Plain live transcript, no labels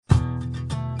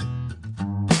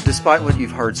Despite what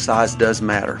you've heard, size does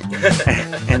matter,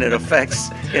 and it affects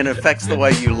the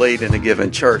way you lead in a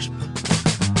given church.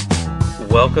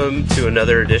 Welcome to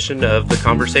another edition of The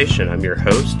Conversation. I'm your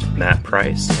host, Matt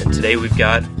Price, and today we've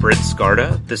got Britt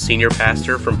Skarda, the senior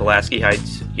pastor from Pulaski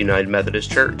Heights United Methodist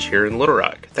Church here in Little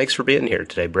Rock. Thanks for being here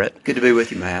today, Britt. Good to be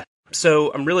with you, Matt.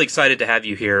 So I'm really excited to have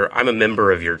you here. I'm a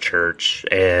member of your church,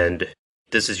 and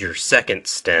this is your second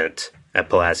stint at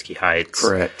Pulaski Heights.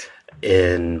 Correct.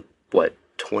 In,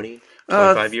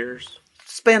 25 years?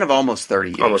 Span of almost 30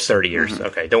 years. Almost 30 years. Mm-hmm.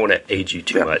 Okay, don't want to age you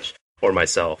too much, or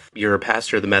myself. You're a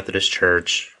pastor of the Methodist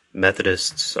Church.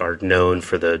 Methodists are known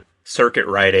for the circuit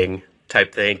riding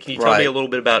type thing. Can you tell me a little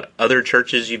bit about other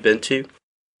churches you've been to?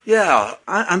 Yeah,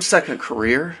 I'm second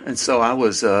career, and so I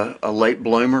was a late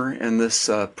bloomer in this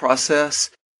process.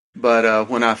 But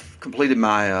when I completed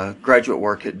my graduate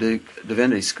work at Duke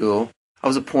Divinity School, I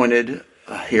was appointed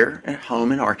here at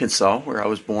home in Arkansas, where I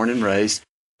was born and raised,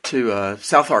 to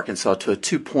South Arkansas to a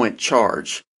 2-point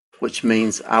charge, which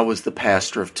means I was the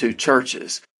pastor of two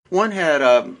churches. One had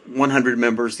 100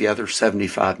 members, the other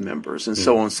 75 members. And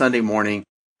so on Sunday morning,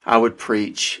 I would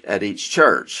preach at each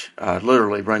church. I'd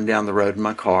literally run down the road in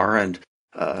my car and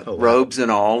robes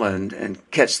and all and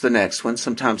catch the next one.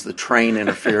 Sometimes the train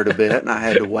interfered a bit and I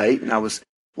had to wait and I was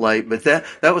late. But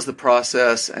that was the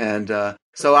process. And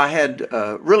so I had,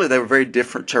 really, they were very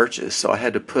different churches. So I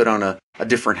had to put on a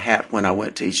different hat when I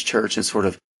went to each church and sort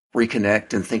of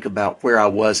reconnect and think about where I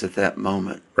was at that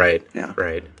moment. Right. Yeah.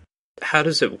 Right. How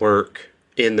does it work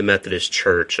in the Methodist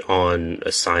Church on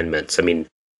assignments? I mean,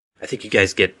 I think you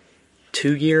guys get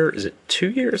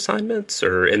 2-year assignments,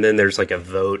 and then there's like a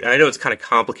vote. And I know it's kind of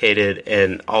complicated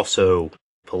and also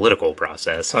political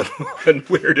process on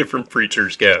where different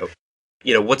preachers go.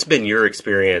 You know, what's been your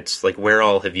experience? Like, where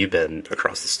all have you been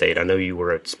across the state? I know you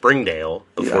were at Springdale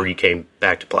before you came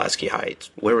back to Pulaski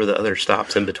Heights. Where were the other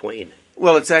stops in between?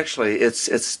 Well, it's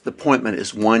the appointment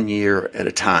is 1 year at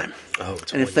a time. Oh,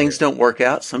 it's and if things don't work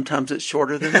out, sometimes it's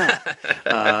shorter than that.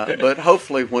 But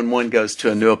hopefully when one goes to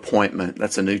a new appointment,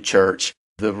 that's a new church,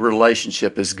 the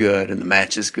relationship is good and the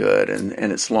match is good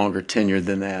and it's longer tenured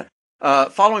than that.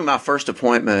 Following my first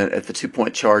appointment at the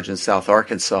 2-point charge in South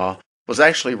Arkansas, was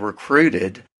actually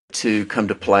recruited to come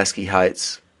to Pulaski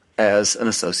Heights as an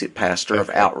associate pastor of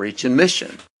outreach and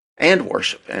mission and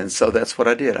worship. And so that's what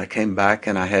I did. I came back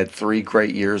and I had 3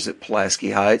 great years at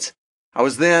Pulaski Heights. I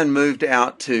was then moved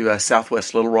out to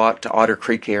southwest Little Rock to Otter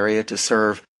Creek area to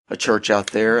serve a church out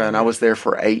there. And I was there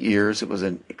for 8 years. It was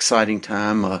an exciting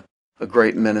time, a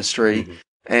great ministry. Mm-hmm.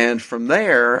 And from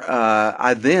there,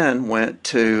 I then went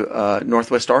to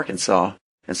northwest Arkansas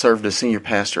and served as senior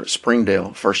pastor at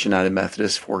Springdale First United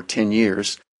Methodist for 10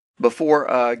 years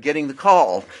before getting the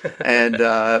call and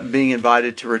being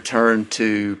invited to return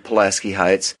to Pulaski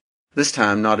Heights, this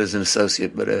time not as an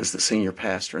associate but as the senior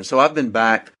pastor. And so I've been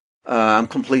back. I'm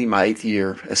completing my 8th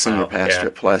year as senior pastor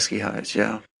at Pulaski Heights,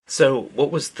 So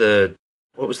what was the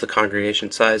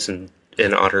congregation size in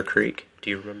Otter Creek? Do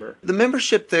you remember? The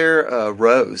membership there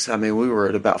rose. I mean, we were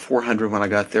at about 400 when I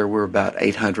got there. We were about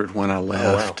 800 when I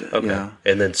left. Oh, wow. Okay. Yeah.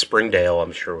 And then Springdale,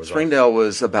 I'm sure,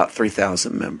 was about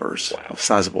 3,000 members. Wow. A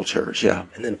sizable church, yeah.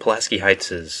 And then Pulaski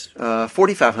Heights is?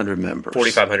 4,500 members.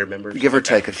 4,500 members? Give or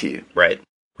take a few. Right.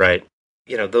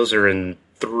 You know, those are in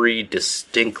 3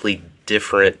 distinctly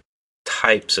different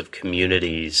types of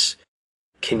communities.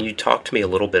 Can you talk to me a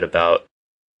little bit about,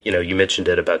 you mentioned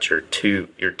it about your two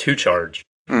charge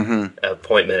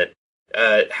appointment.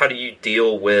 How do you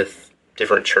deal with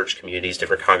different church communities,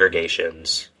 different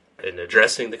congregations, and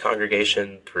addressing the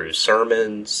congregation through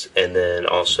sermons and then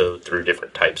also through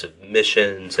different types of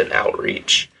missions and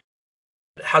outreach?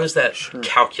 How does that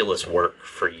calculus work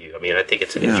for you? I mean, I think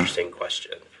it's an interesting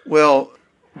question. Well,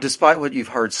 despite what you've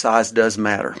heard, size does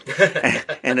matter,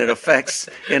 and it affects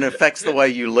the way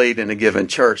you lead in a given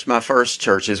church. My first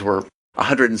churches were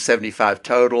 175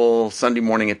 total, Sunday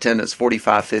morning attendance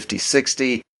 45, 50,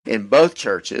 60 in both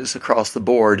churches across the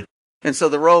board. And so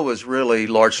the role was really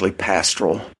largely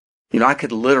pastoral. I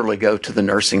could literally go to the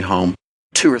nursing home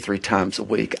 2 or 3 times a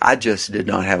week. I just did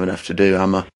not have enough to do.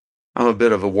 I'm a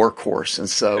bit of a workhorse. And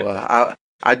so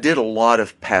I did a lot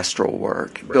of pastoral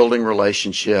work, building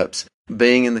relationships,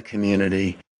 being in the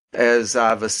community. As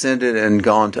I've ascended and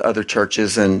gone to other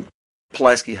churches, and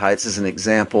Pulaski Heights is an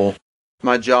example,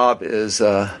 my job is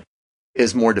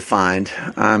more defined.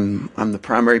 I'm the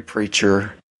primary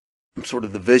preacher. I'm sort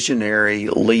of the visionary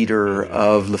leader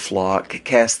of the flock,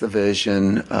 cast the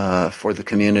vision for the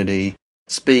community,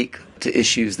 speak to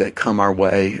issues that come our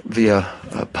way via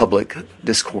public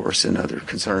discourse and other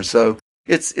concerns. So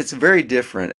it's very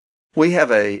different.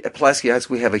 At Pulaski Heights,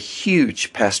 we have a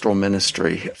huge pastoral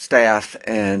ministry staff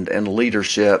and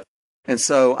leadership. And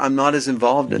so I'm not as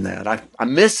involved in that. I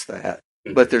miss that,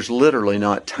 but there's literally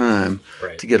not time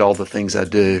to get all the things I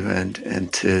do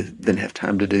and to then have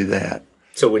time to do that.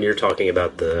 So when you're talking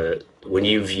about when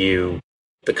you view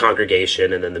the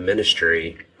congregation and then the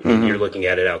ministry, you're looking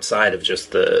at it outside of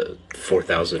just the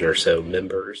 4,000 or so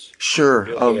members. Sure.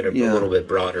 You're looking at a little bit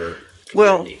broader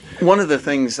community. Well, one of the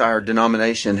things our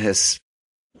denomination has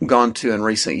gone to in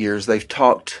recent years, they've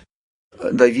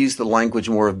used the language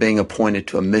more of being appointed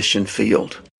to a mission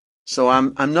field. So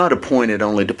I'm not appointed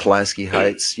only to Pulaski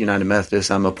Heights United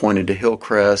Methodist. I'm appointed to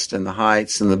Hillcrest and the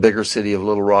Heights and the bigger city of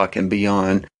Little Rock and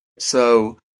beyond.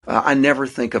 So I never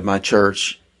think of my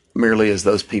church merely as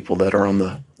those people that are on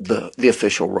the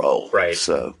official roll. Right.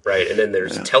 So and then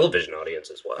there's a television audience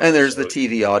as well. And there's the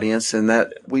TV audience, and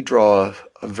that we draw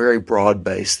a very broad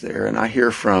base there. And I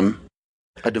hear from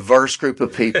a diverse group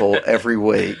of people every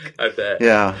week. I bet.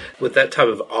 Yeah. With that type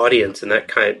of audience and that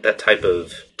type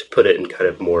of, to put it in kind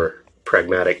of more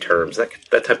pragmatic terms,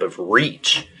 that type of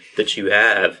reach that you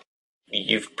have,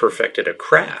 you've perfected a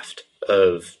craft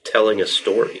of telling a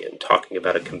story and talking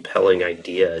about a compelling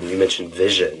idea. And you mentioned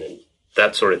vision and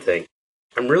that sort of thing.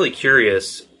 I'm really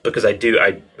curious because I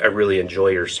really enjoy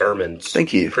your sermons.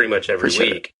 Thank you. Pretty much every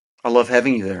week. It. I love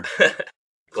having you there.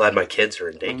 Glad my kids are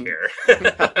in daycare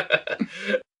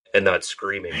and not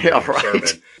screaming. Yeah, right. Sermon.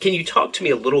 Can you talk to me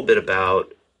a little bit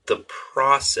about the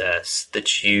process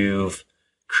that you've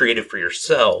created for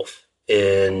yourself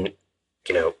in,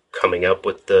 coming up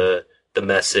with the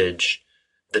message,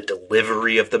 the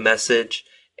delivery of the message,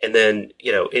 and then,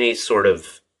 any sort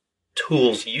of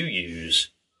tools you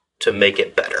use to make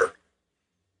it better?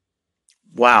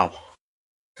 Wow.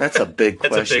 That's a big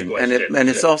question. That's a big question. And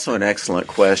it's also an excellent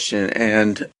question.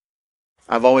 And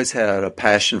I've always had a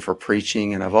passion for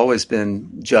preaching, and I've always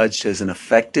been judged as an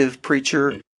effective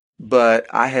preacher, but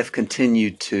I have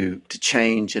continued to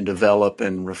change and develop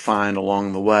and refine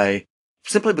along the way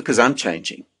simply because I'm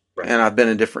changing. Right. And I've been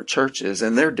in different churches,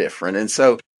 and they're different. And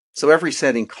so every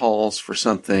setting calls for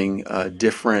something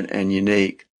different and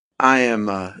unique. I am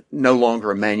no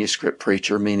longer a manuscript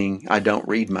preacher, meaning I don't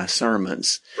read my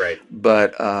sermons. Right.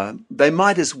 But they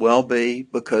might as well be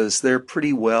because they're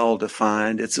pretty well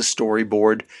defined. It's a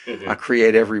storyboard I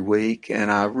create every week,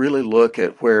 and I really look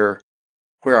at where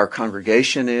our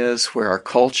congregation is, where our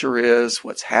culture is,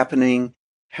 what's happening.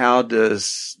 How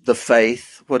does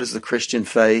what does the Christian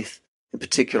faith in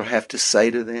particular have to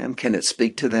say to them? Can it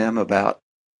speak to them about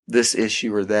this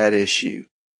issue or that issue?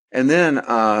 And then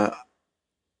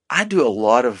I do a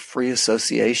lot of free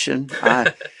association.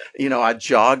 I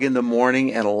jog in the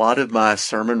morning, and a lot of my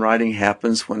sermon writing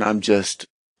happens when I'm just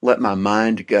let my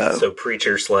mind go. So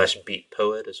preacher / beat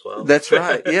poet as well. That's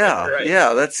right. Yeah. Right.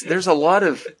 Yeah. There's a lot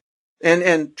of,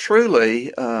 and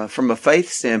truly, from a faith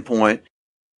standpoint,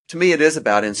 to me, it is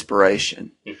about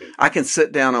inspiration. Mm-hmm. I can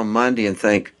sit down on Monday and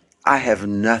think, I have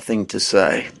nothing to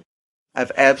say. I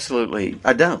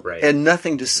don't. Right. And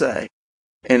nothing to say.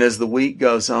 And as the week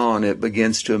goes on, it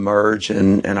begins to emerge,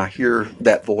 and I hear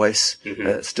that voice,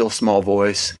 still small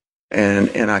voice,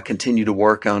 and I continue to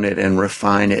work on it and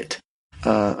refine it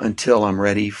until I'm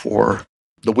ready for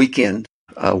the weekend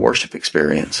worship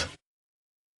experience.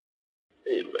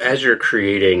 As you're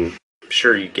creating, I'm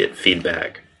sure you get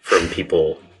feedback from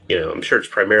people. I'm sure it's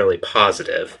primarily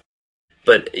positive.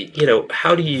 But,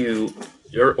 how do you,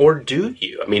 or do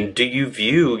you? I mean, do you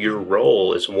view your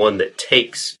role as one that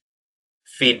takes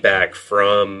feedback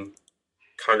from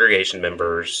congregation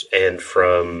members and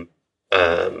from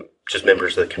just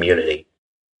members of the community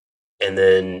and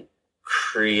then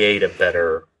create a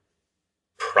better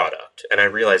product? And I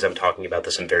realize I'm talking about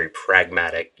this in very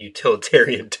pragmatic,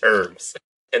 utilitarian terms.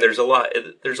 And there's a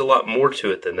lot more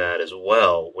to it than that as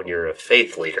well when you're a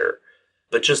faith leader.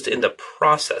 But just in the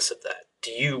process of that,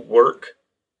 do you work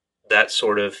that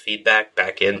sort of feedback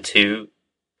back into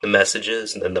the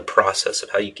messages and then the process of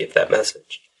how you give that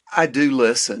message? I do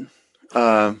listen,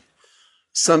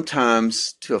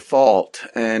 sometimes to a fault.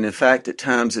 And in fact, at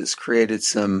times it's created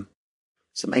some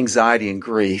anxiety and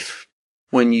grief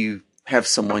when you have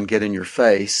someone get in your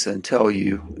face and tell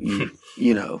you,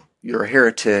 you're a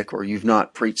heretic, or you've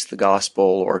not preached the gospel,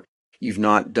 or you've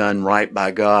not done right by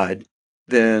God.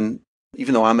 Then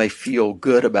even though I may feel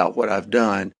good about what I've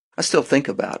done, I still think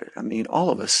about it. I mean, all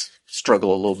of us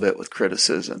struggle a little bit with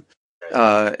criticism.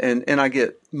 And I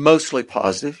get mostly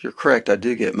positive. You're correct, I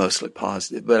do get mostly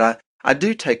positive. But I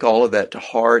do take all of that to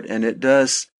heart, and it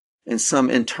does, in some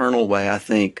internal way, I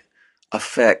think,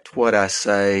 affect what I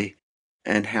say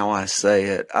and how I say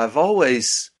it. I've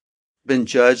always been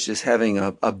judged as having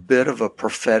a bit of a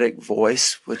prophetic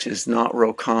voice, which is not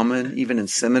real common, even in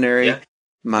seminary. Yeah.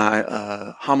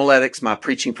 My homiletics, my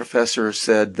preaching professor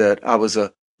said that I was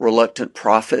a reluctant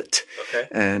prophet. Okay.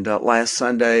 And last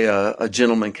Sunday, a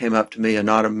gentleman came up to me, and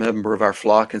not a member of our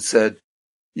flock, and said,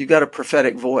 "You got a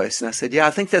prophetic voice." And I said, "Yeah,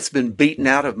 I think that's been beaten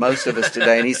out of most of us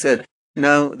today." And he said,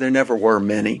 "No, there never were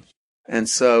many." And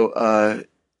so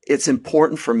it's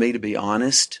important for me to be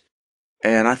honest.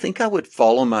 And I think I would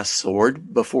fall on my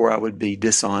sword before I would be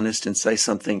dishonest and say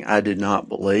something I did not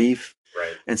believe.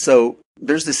 Right. And so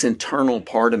there's this internal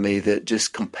part of me that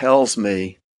just compels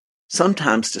me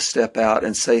sometimes to step out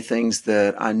and say things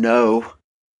that I know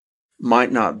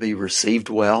might not be received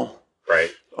well.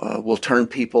 Right. Will turn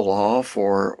people off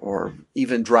or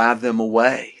even drive them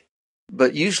away.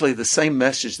 But usually the same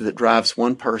message that drives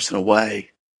one person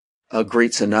away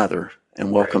greets another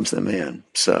and welcomes them in.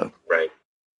 So right.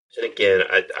 And again,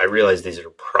 I realize these are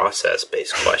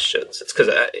process-based questions. It's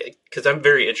because I'm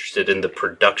very interested in the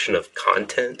production of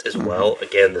content as well.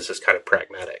 Again, this is kind of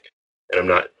pragmatic,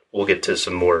 and we'll get to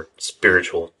some more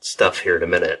spiritual stuff here in a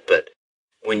minute. But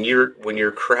when you're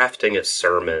crafting a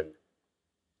sermon,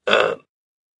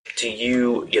 do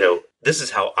you this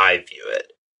is how I view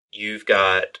it. You've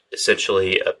got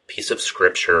essentially a piece of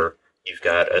scripture. You've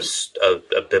got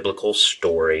a biblical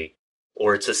story.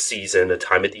 Or it's a season, a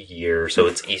time of the year, so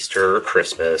it's Easter or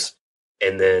Christmas,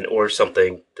 or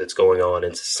something that's going on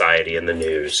in society and the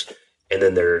news. And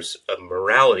then there's a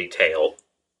morality tale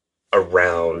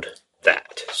around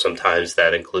that. Sometimes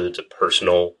that includes a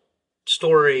personal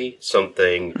story,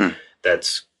 something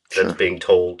that's being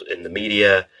told in the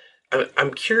media.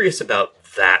 I'm curious about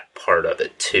that part of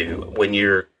it too. When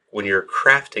you're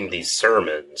crafting these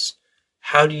sermons,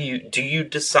 how do you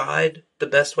decide the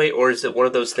best way, or is it one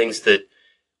of those things that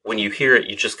when you hear it,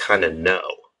 you just kind of know?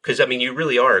 Because, you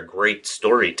really are a great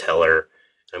storyteller.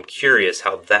 I'm curious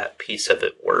how that piece of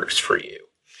it works for you.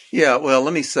 Yeah, well,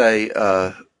 let me say,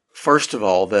 first of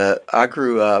all, that I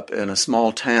grew up in a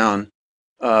small town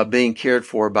being cared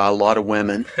for by a lot of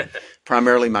women,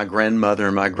 primarily my grandmother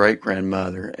and my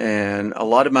great-grandmother. And a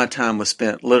lot of my time was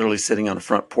spent literally sitting on a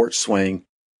front porch swing,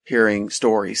 hearing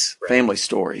stories, family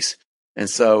stories. And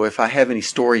so if I have any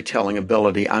storytelling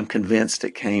ability, I'm convinced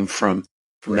it came from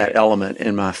that element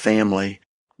in my family.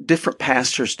 Different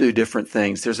pastors do different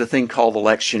things. There's a thing called the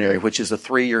lectionary, which is a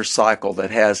 3-year cycle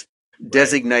that has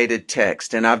designated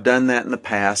text. And I've done that in the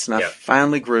past, and I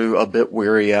finally grew a bit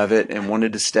weary of it and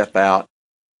wanted to step out.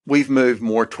 We've moved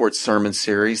more towards sermon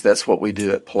series. That's what we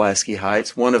do at Pulaski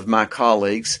Heights. One of my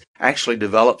colleagues actually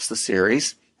develops the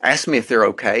series, asks me if they're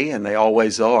okay, and they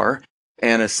always are,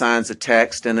 and assigns a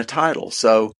text and a title.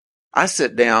 So I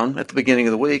sit down at the beginning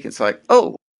of the week, and it's like,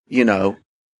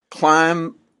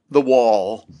 climb the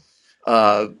wall,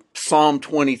 Psalm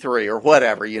 23 or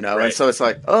whatever, Right. And so it's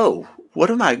like, what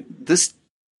am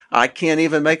I can't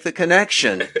even make the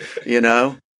connection,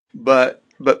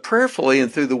 But prayerfully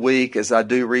and through the week as I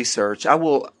do research, I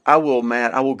will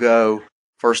go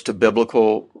first to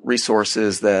biblical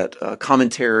resources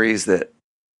commentaries that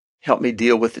help me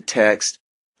deal with the text.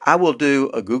 I will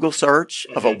do a Google search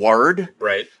of a word,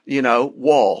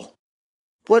 wall.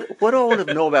 What do I want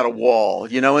to know about a wall?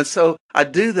 And so I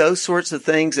do those sorts of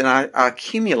things, and I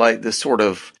accumulate this sort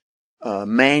of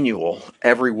manual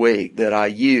every week that I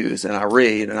use, and I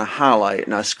read, and I highlight,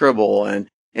 and I scribble, and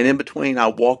in between I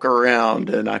walk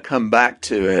around, and I come back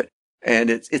to it,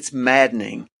 and it's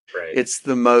maddening. Right. It's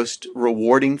the most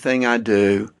rewarding thing I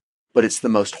do, but it's the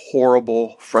most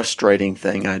horrible, frustrating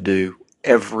thing I do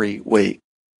every week.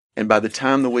 And by the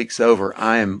time the week's over,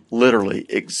 I am literally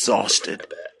exhausted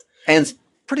and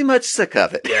pretty much sick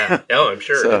of it. Yeah, I'm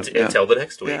sure. Until the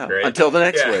next week, right? Until the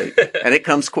next week. And it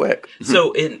comes quick.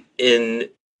 So in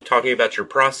talking about your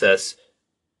process,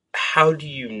 how do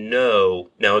you know,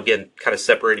 now again, kind of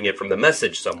separating it from the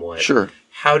message somewhat. Sure.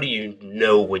 How do you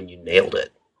know when you nailed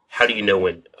it? How do you know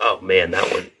when, oh man, that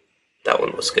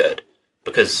one was good?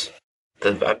 Because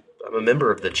I'm a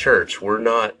member of the church.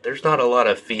 There's not a lot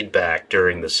of feedback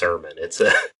during the sermon. It's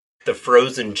the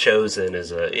frozen chosen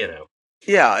is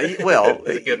Yeah, well,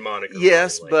 it's a good moniker.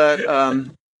 Yes, but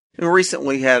we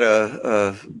recently had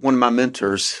one of my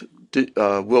mentors,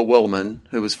 Will Willman,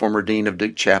 who was former dean of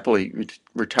Duke Chapel, he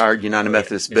retired United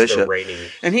Methodist bishop,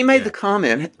 and he made the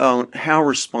comment on how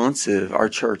responsive our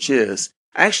church is.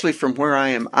 Actually, from where I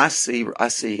am, I see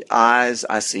eyes,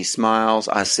 I see smiles,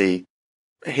 I see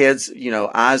heads,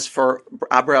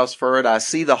 eyebrows furrowed. I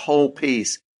see the whole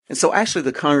piece, and so actually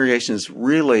the congregation is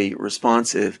really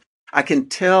responsive. I can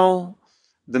tell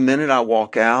the minute I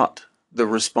walk out, the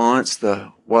response,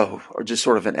 the whoa, or just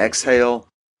sort of an exhale.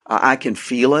 I can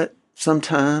feel it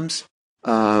sometimes.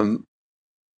 I'm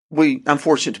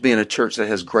fortunate to be in a church that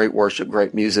has great worship,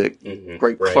 great music,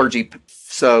 great Right. clergy.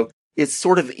 So it's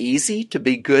sort of easy to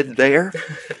be good there.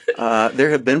 There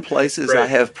have been places I Right.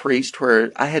 have preached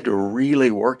where I had to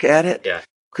really work at it Yeah.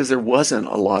 because there wasn't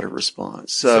a lot of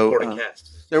response. So Supporting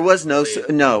cast. there was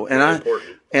Really, no, really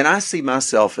important. and I see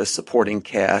myself as supporting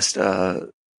cast.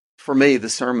 For me, the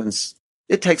sermons,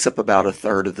 it takes up about a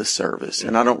third of the service,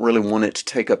 and I don't really want it to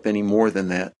take up any more than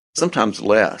that, sometimes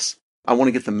less. I want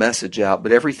to get the message out,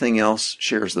 but everything else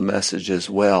shares the message as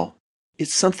well.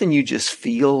 It's something you just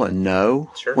feel and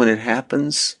know Sure. when it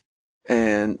happens.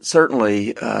 And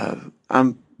certainly,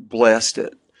 I'm blessed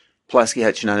at Pulaski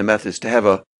United Methodist to have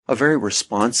a very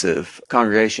responsive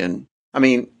congregation. I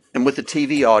mean, and with the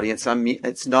TV audience,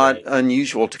 it's not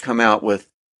unusual to come out with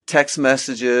text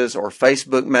messages or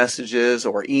Facebook messages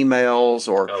or emails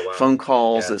or phone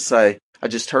calls that say, I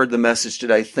just heard the message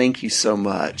today. Thank you so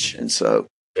much. And so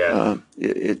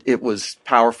it was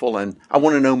powerful, and I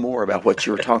want to know more about what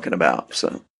you were talking about.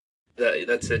 So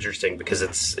that's interesting because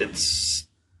it's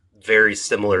very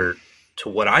similar to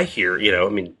what I hear, I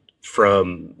mean,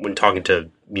 from when talking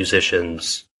to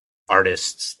musicians,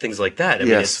 artists, things like that. I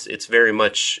mean, it's very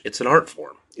much, it's an art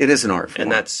form. It is an art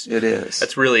form. And it is.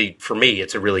 That's really, for me,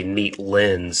 it's a really neat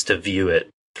lens to view it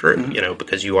through,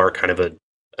 because you are kind of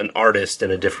an artist in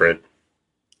a different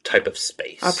type of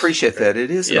space. I appreciate that.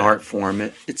 It is an art form.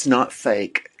 It's not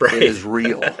fake. Right. It is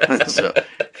real. So.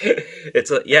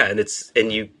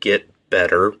 And you get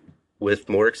better with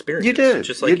more experience. You do.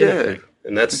 Just like anything.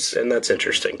 And that's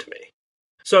interesting to me.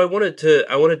 So I wanted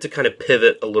to kind of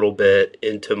pivot a little bit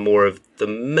into more of the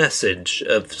message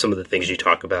of some of the things you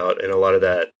talk about, and a lot of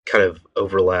that kind of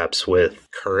overlaps with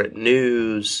current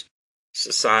news,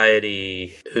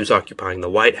 society, who's occupying the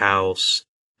White House,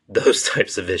 those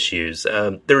types of issues.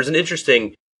 There was an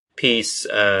interesting piece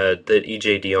that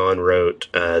E.J. Dionne wrote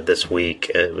this week.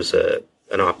 It was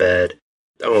an op-ed.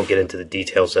 I won't get into the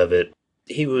details of it.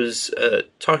 He was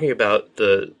talking about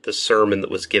the sermon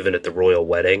that was given at the royal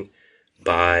wedding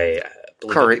by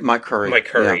Mike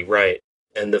Curry, right,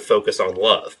 and the focus on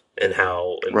love and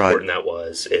how important that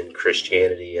was in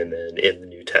Christianity and then in the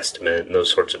New Testament and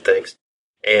those sorts of things.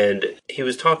 And he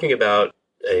was talking about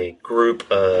a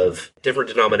group of different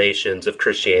denominations of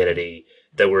Christianity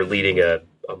that were leading a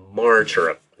march,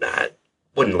 or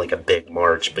wasn't like a big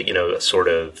march, but a sort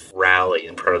of rally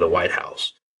in front of the White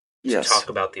House to talk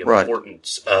about the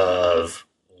importance of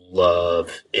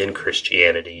love in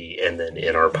Christianity and then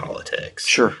in our politics.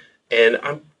 Sure. And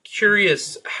I'm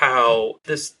curious how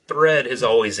this thread has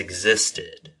always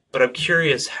existed, but I'm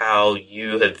curious how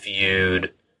you have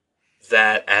viewed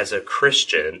that as a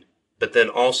Christian, but then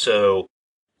also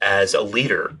as a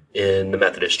leader in the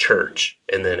Methodist Church,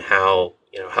 and then how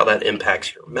that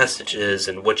impacts your messages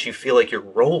and what you feel like your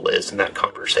role is in that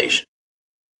conversation.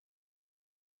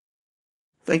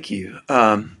 Thank you.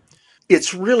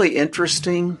 It's really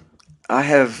interesting. I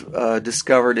have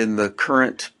discovered in the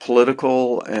current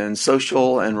political and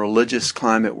social and religious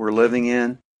climate we're living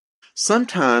in,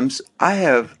 sometimes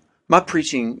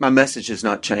my message has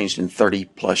not changed in 30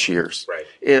 plus years. Right.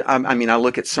 I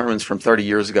look at sermons from 30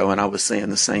 years ago and I was saying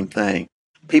the same thing.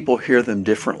 People hear them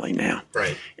differently now.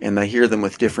 Right. And they hear them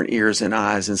with different ears and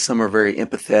eyes, and some are very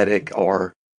empathetic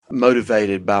or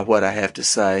motivated by what I have to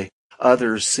say.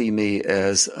 Others see me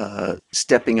as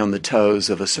stepping on the toes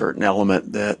of a certain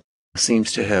element that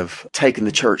seems to have taken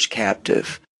the church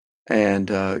captive and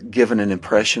given an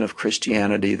impression of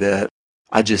Christianity that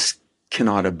I just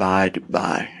cannot abide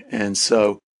by. And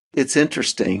so it's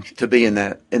interesting to be in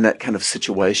that kind of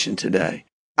situation today.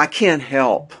 I can't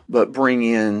help but bring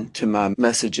into my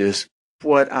messages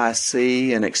what I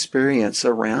see and experience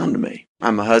around me.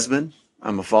 I'm a husband,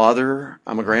 I'm a father,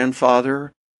 I'm a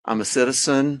grandfather, I'm a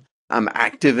citizen, I'm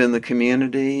active in the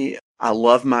community, I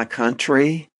love my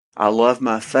country, I love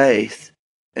my faith,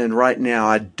 and right now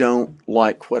I don't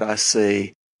like what I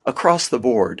see across the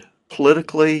board,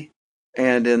 politically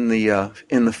and in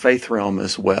the faith realm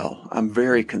as well. I'm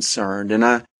very concerned, and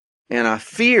I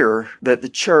fear that the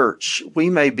church, we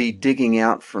may be digging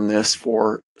out from this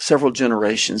for several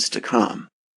generations to come.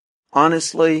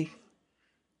 Honestly,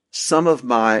 some of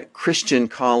my Christian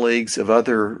colleagues of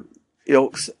other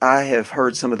ilks, I have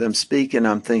heard some of them speak, and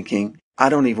I'm thinking, I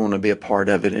don't even want to be a part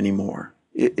of it anymore.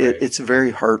 It's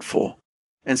very hurtful.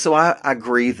 And so I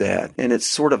grieve that, and it's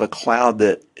sort of a cloud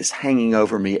that is hanging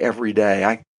over me every day.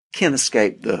 I can't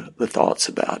escape the thoughts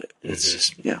about it. It's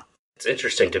just, It's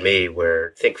interesting to me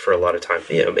where I think for a lot of time,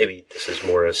 maybe this is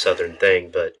more a Southern thing,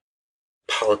 but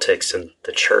politics and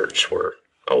the church were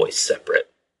always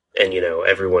separate. And,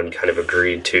 everyone kind of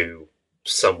agreed to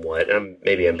somewhat, and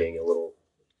maybe I'm being a little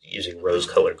using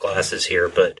rose-colored glasses here,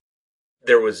 but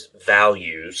there was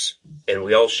values, and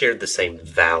we all shared the same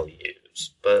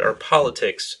values, but our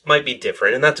politics might be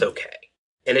different, and that's okay.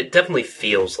 And it definitely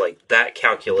feels like that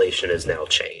calculation has now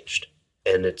changed.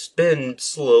 And it's been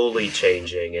slowly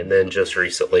changing, and then just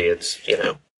recently it's,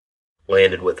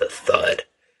 landed with a thud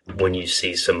when you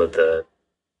see some of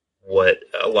what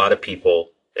a lot of people,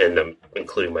 and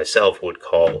including myself, would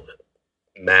call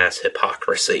mass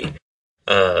hypocrisy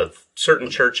of certain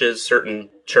churches, certain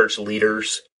church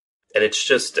leaders. And it's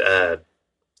just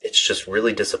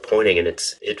really disappointing, and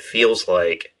it feels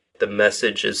like the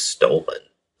message is stolen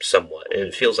somewhat, and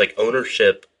it feels like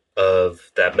ownership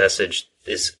of that message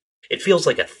it feels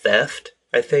like a theft,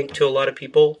 I think, to a lot of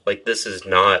people. Like, this is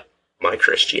not my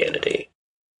Christianity.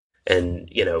 And,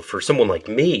 for someone like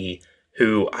me,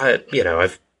 who I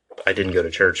didn't go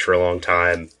to church for a long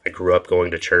time. I grew up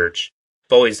going to church.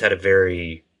 I've always had a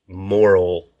very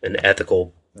moral and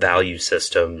ethical value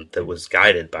system that was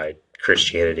guided by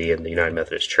Christianity and the United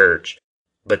Methodist Church.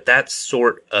 But that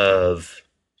sort of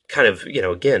kind of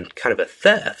a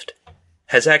theft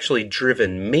has actually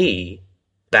driven me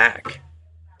back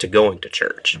to going to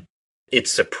church. It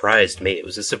surprised me. It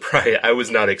was a surprise. I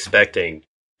was not expecting,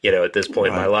 at this point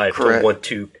in my life, to want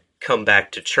to come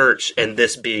back to church, and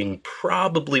this being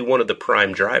probably one of the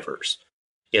prime drivers.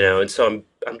 And so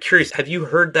I'm curious, have you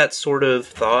heard that sort of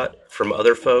thought from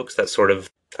other folks, that sort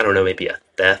of, I don't know, maybe a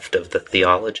theft of the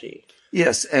theology?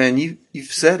 Yes, and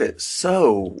you've said it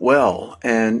so well.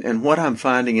 And what I'm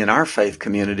finding in our faith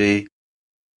community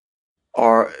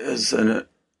is an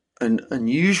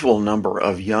unusual number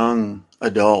of young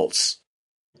adults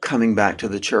coming back to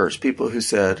the church. People who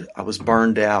said, I was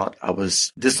burned out, I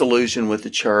was disillusioned with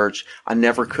the church, I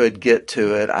never could get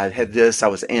to it, I had this, I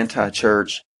was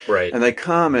anti-church. Right. And they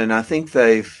come, and I think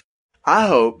I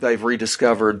hope they've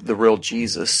rediscovered the real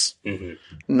Jesus,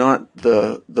 not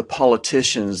the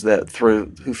politicians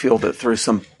who feel that through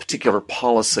some particular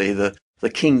policy the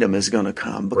kingdom is going to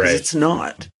come, because it's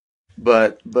not.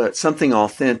 But something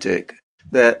authentic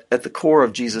that at the core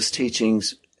of Jesus'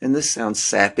 teachings, and this sounds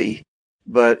sappy,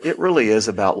 but it really is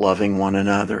about loving one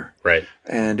another. Right.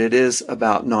 And it is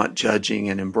about not judging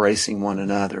and embracing one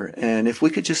another. And if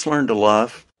we could just learn to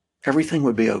love, everything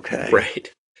would be okay.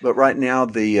 Right. But right now,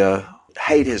 the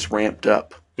hate has ramped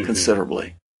up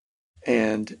considerably.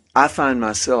 And I find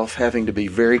myself having to be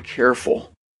very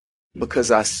careful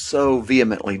because I so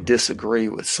vehemently disagree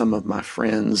with some of my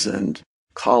friends and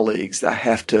colleagues that I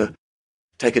have to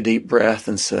take a deep breath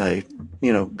and say,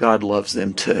 God loves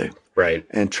them too. Right.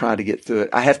 And try to get through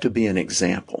it. I have to be an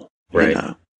example.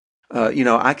 Right.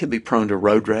 I can be prone to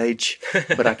road rage,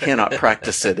 but I cannot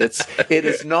practice it. It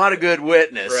is not a good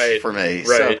witness for me. Right.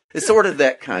 So it's sort of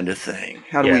that kind of thing.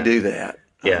 How do we do that?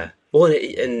 Yeah. Well,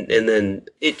 and then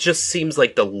it just seems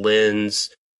like the lens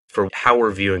for how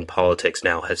we're viewing politics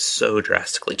now has so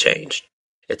drastically changed.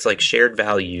 It's like shared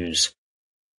values.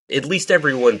 At least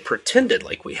everyone pretended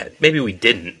like we had. Maybe we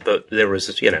didn't, but there was,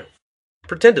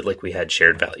 pretended like we had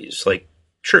shared values, like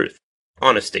truth,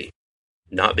 honesty,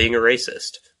 not being a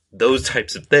racist, those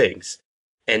types of things.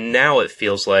 And now it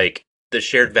feels like the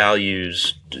shared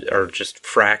values are just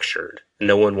fractured.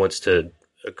 No one wants to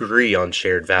agree on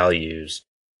shared values.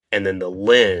 And then the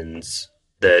lens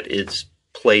that is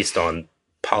placed on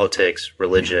politics,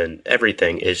 religion,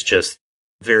 everything is just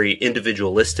very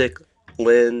individualistic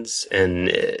lens. And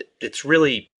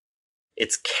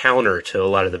it's counter to a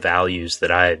lot of the values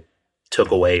that I took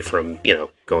away from,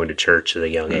 going to church at a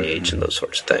young age and those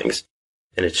sorts of things.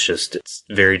 And it's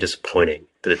very disappointing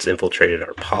that it's infiltrated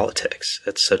our politics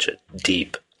at such a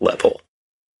deep level.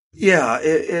 Yeah,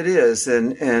 it is.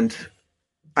 And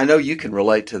I know you can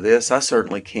relate to this. I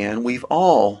certainly can. We've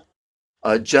all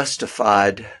tried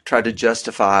to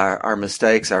justify our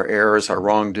mistakes, our errors, our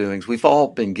wrongdoings. We've all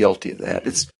been guilty of that.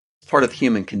 It's part of the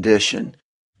human condition.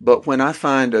 But when I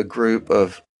find a group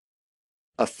of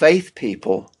faith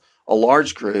people, a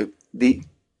large group,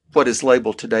 what is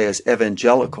labeled today as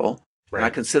evangelical, and I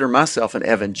consider myself an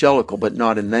evangelical, but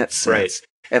not in that sense.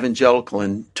 Evangelical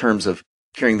in terms of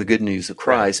carrying the good news of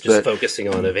Christ. Just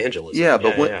focusing on evangelism. Yeah,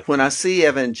 but when I see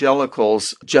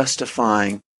evangelicals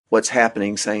justifying what's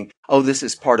happening, saying, oh, this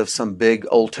is part of some big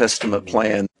Old Testament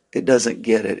plan, it doesn't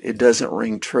get it. It doesn't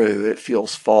ring true. It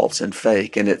feels false and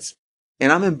fake. And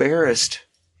I'm embarrassed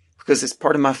because it's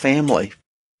part of my family.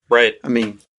 Right. I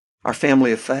mean, our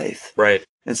family of faith. Right.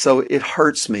 And so it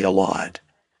hurts me a lot.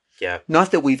 Yeah. Not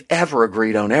that we've ever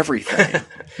agreed on everything.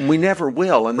 We never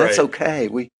will, and that's okay.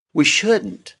 We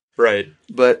shouldn't. Right.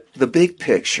 But the big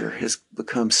picture has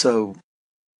become so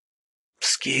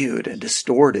skewed and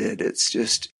distorted. It's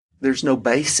just, there's no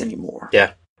base anymore.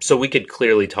 Yeah. So we could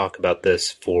clearly talk about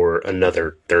this for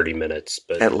another 30 minutes,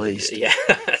 but at least. Yeah.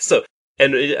 So,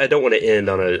 and I don't want to end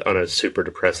on a super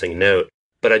depressing note,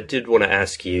 but I did want to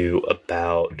ask you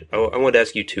about, I want to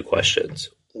ask you two questions.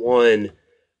 One,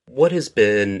 what has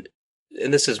been,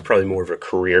 and this is probably more of a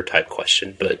career type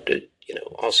question, but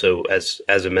also as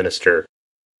a minister,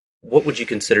 what would you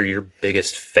consider your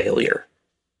biggest failure?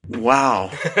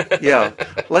 Wow. Yeah.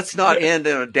 Let's not end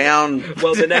in a down.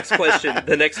 Well, the next question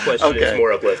okay. Is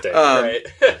more uplifting, right?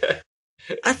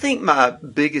 I think my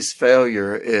biggest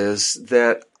failure is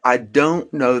that I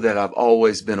don't know that I've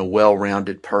always been a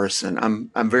well-rounded person.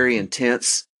 I'm very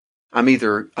intense. I'm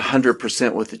either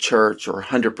 100% with the church or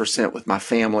 100% with my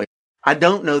family. I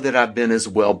don't know that I've been as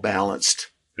well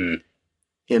balanced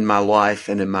in my life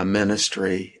and in my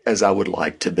ministry as I would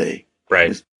like to be.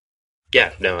 Right.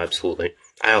 Yeah, no, absolutely.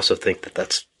 I also think that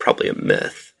that's probably a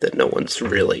myth that no one's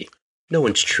truly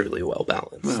well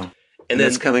balanced. Well, and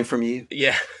that's coming from you.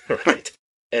 Yeah, right.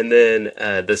 And then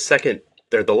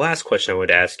the last question I would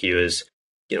ask you is,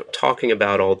 talking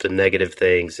about all the negative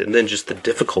things and then just the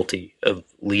difficulty of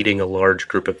leading a large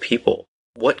group of people.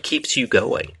 What keeps you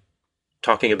going?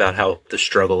 Talking about how the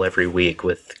struggle every week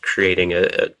with creating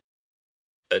an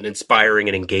inspiring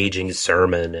and engaging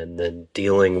sermon, and then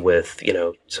dealing with,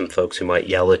 some folks who might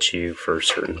yell at you for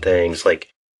certain things.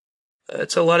 Like,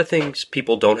 it's a lot of things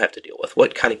people don't have to deal with.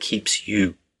 What kind of keeps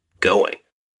you going?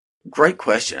 Great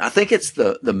question. I think it's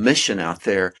the mission out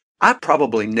there. I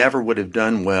probably never would have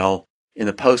done well in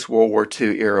the post-World War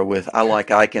II era with I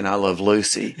Like Ike and I Love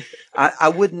Lucy. I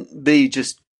wouldn't be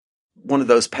just one of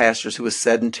those pastors who was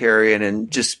sedentary and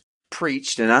just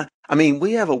preached. And I mean,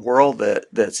 we have a world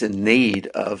that's in need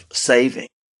of saving.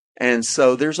 And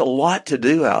so there's a lot to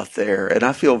do out there. And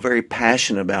I feel very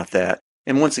passionate about that.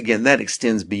 And once again, that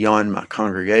extends beyond my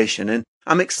congregation. And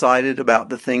I'm excited about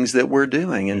the things that we're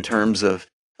doing in terms of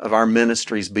our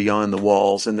ministries beyond the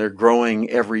walls. And they're growing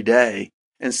every day.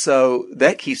 And so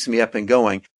that keeps me up and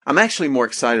going. I'm actually more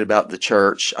excited about the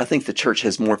church. I think the church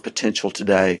has more potential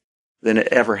today than it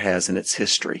ever has in its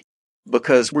history,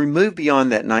 because we moved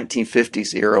beyond that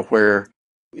 1950s era where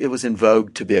it was in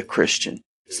vogue to be a Christian.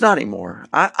 It's not anymore.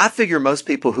 I figure most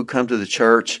people who come to the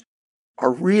church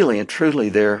are really and truly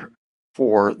there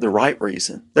for the right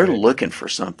reason. They're looking for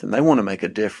something. They want to make a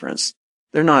difference.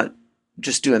 They're not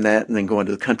just doing that and then going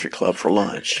to the country club for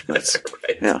lunch. That's,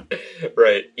 right. Yeah.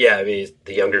 Right. Yeah. I mean,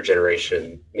 the younger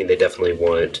generation, they definitely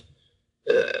want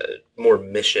more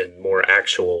mission, more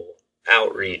actual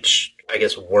outreach. I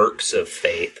guess works of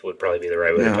faith would probably be the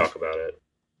right way to talk about it.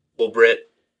 Well, Britt,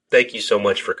 thank you so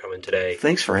much for coming today.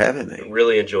 Thanks for having me. I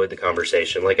really enjoyed the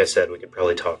conversation. Like I said, we could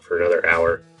probably talk for another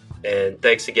hour. And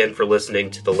thanks again for listening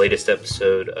to the latest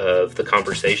episode of The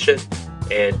Conversation.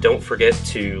 And don't forget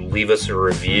to leave us a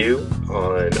review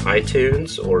on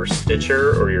iTunes or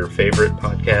Stitcher or your favorite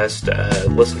podcast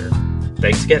listener.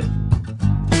 Thanks again.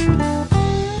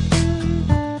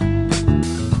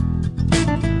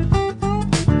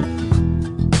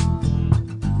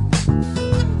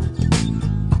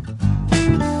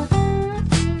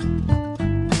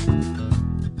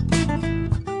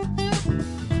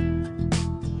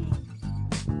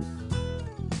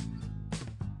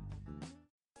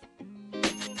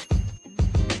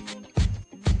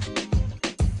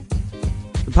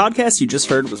 The podcast you just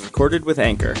heard was recorded with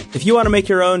Anchor. If you want to make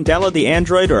your own, download the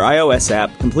Android or iOS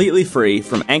app completely free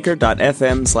from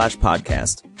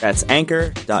anchor.fm/podcast. That's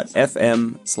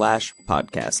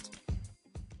anchor.fm/podcast.